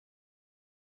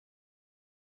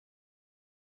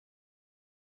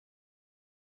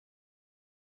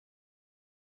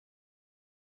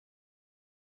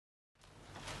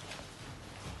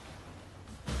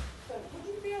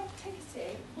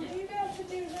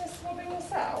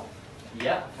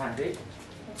Yeah, can do. Okay,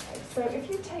 so if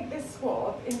you take this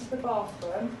swab into the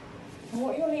bathroom, and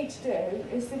what you'll need to do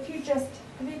is if you've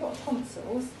got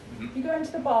tonsils, you go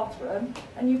into the bathroom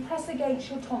and you press against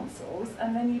your tonsils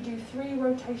and then you do 3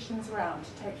 rotations around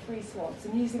to take 3 swabs.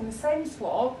 And using the same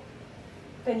swab,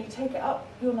 then you take it up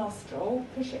your nostril,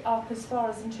 push it up as far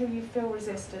as until you feel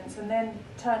resistance, and then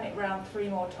turn it round 3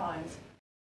 more times.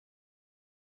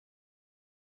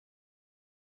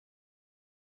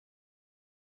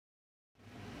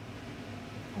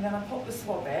 And then I pop the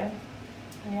swab in,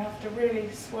 and you have to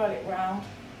really swirl it round,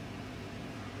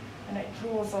 and it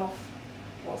draws off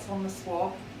what's on the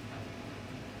swab.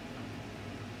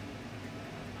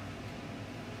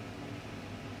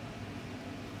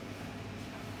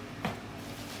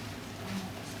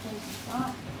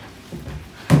 That.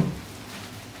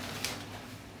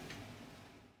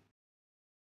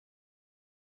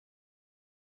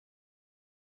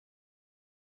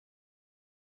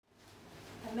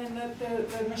 And then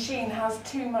the machine has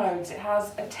 2 modes. It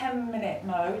has a 10-minute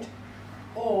mode,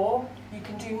 or you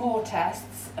can do more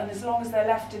tests, and as long as they're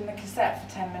left in the cassette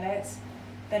for 10 minutes,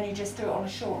 then you just do it on a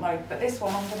short mode. But this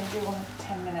one I'm going to do on a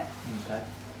 10-minute. Okay.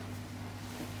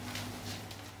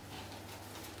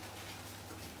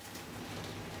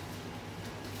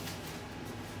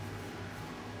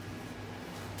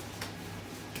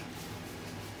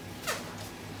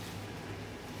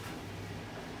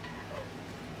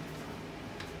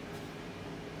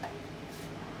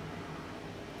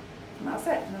 And that's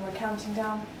it, and then we're counting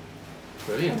down.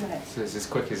 Brilliant. 10 minutes. So it's as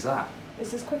quick as that?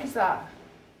 It's as quick as that.